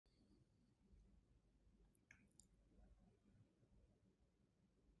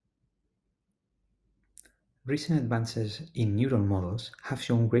Recent advances in neural models have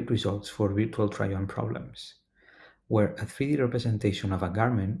shown great results for virtual try-on problems, where a 3D representation of a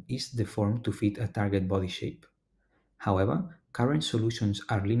garment is deformed to fit a target body shape. However, current solutions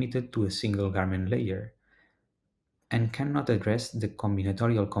are limited to a single garment layer and cannot address the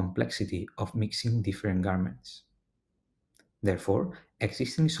combinatorial complexity of mixing different garments. Therefore,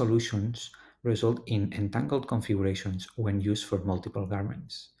 existing solutions result in entangled configurations when used for multiple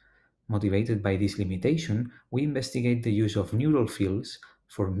garments. Motivated by this limitation, we investigate the use of neural fields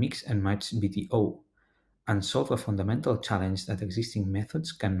for mix and match BTO and solve a fundamental challenge that existing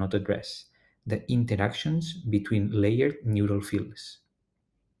methods cannot address: the interactions between layered neural fields.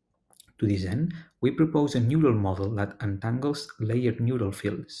 To this end, we propose a neural model that untangles layered neural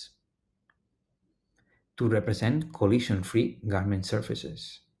fields to represent collision-free garment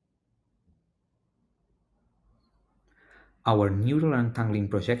surfaces. Our neural untangling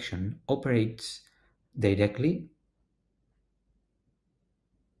projection operates directly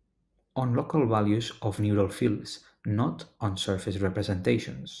on local values of neural fields, not on surface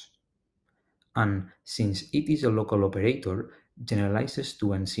representations. And since it is a local operator, generalizes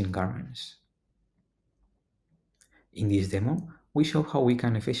to unseen garments. In this demo, we show how we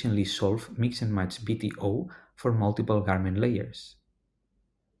can efficiently solve mix and match BTO for multiple garment layers.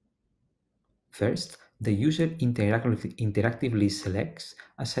 First, the user interactively selects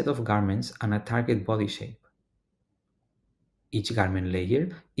a set of garments and a target body shape. Each garment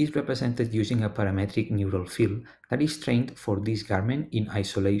layer is represented using a parametric neural field that is trained for this garment in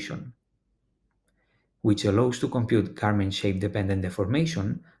isolation, which allows to compute garment shape-dependent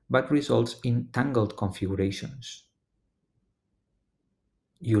deformation but results in tangled configurations.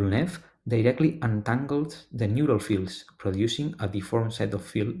 ULNeF directly untangles the neural fields, producing a deformed set of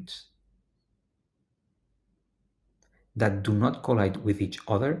fields that do not collide with each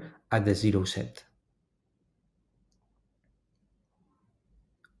other at the zero set.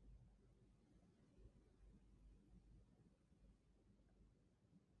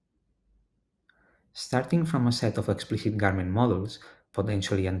 Starting from a set of explicit garment models,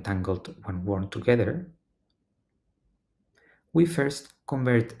 potentially untangled when worn together, we first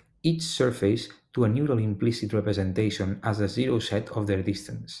convert each surface to a neural implicit representation as a zero set of their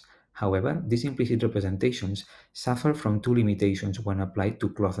distance. However, these implicit representations suffer from two limitations when applied to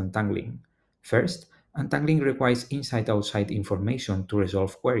cloth untangling. First, untangling requires inside-outside information to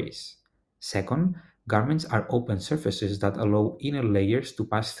resolve queries. Second, garments are open surfaces that allow inner layers to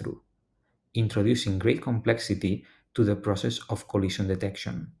pass through, introducing great complexity to the process of collision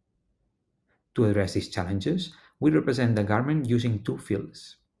detection. To address these challenges, we represent the garment using two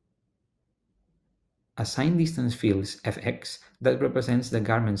fields: a sign distance field Fx that represents the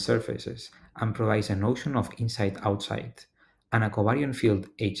garment surfaces and provides a notion of inside-outside, and a covariant field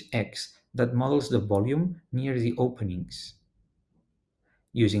Hx that models the volume near the openings.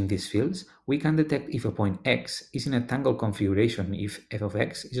 Using these fields, we can detect if a point x is in a tangled configuration if f of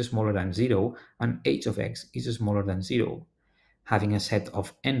x is smaller than 0 and h of x is smaller than 0. Having a set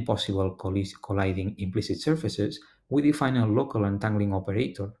of n possible colliding implicit surfaces, we define a local untangling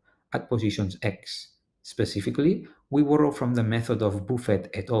operator at positions x. Specifically, we borrow from the method of Buffet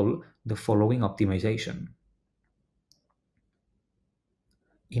et al. The following optimization.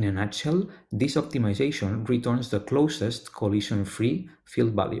 In a nutshell, this optimization returns the closest collision-free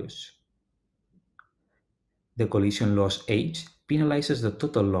field values. The collision loss h penalizes the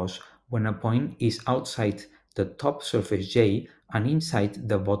total loss when a point is outside the top surface j and inside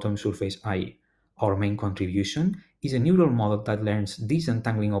the bottom surface I. Our main contribution is a neural model that learns this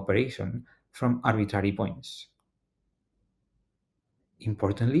untangling operation from arbitrary points.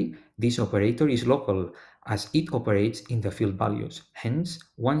 Importantly, this operator is local as it operates in the field values. Hence,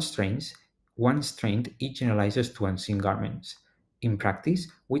 once trained, it generalizes to unseen garments. In practice,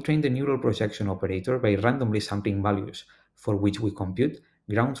 we train the neural projection operator by randomly sampling values, for which we compute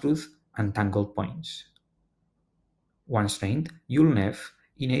ground truth untangled points. Once trained, ULNeF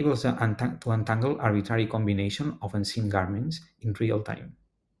enables to untangle arbitrary combination of unseen garments in real time.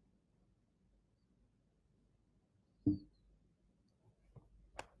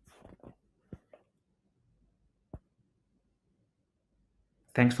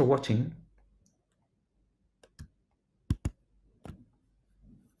 Thanks for watching.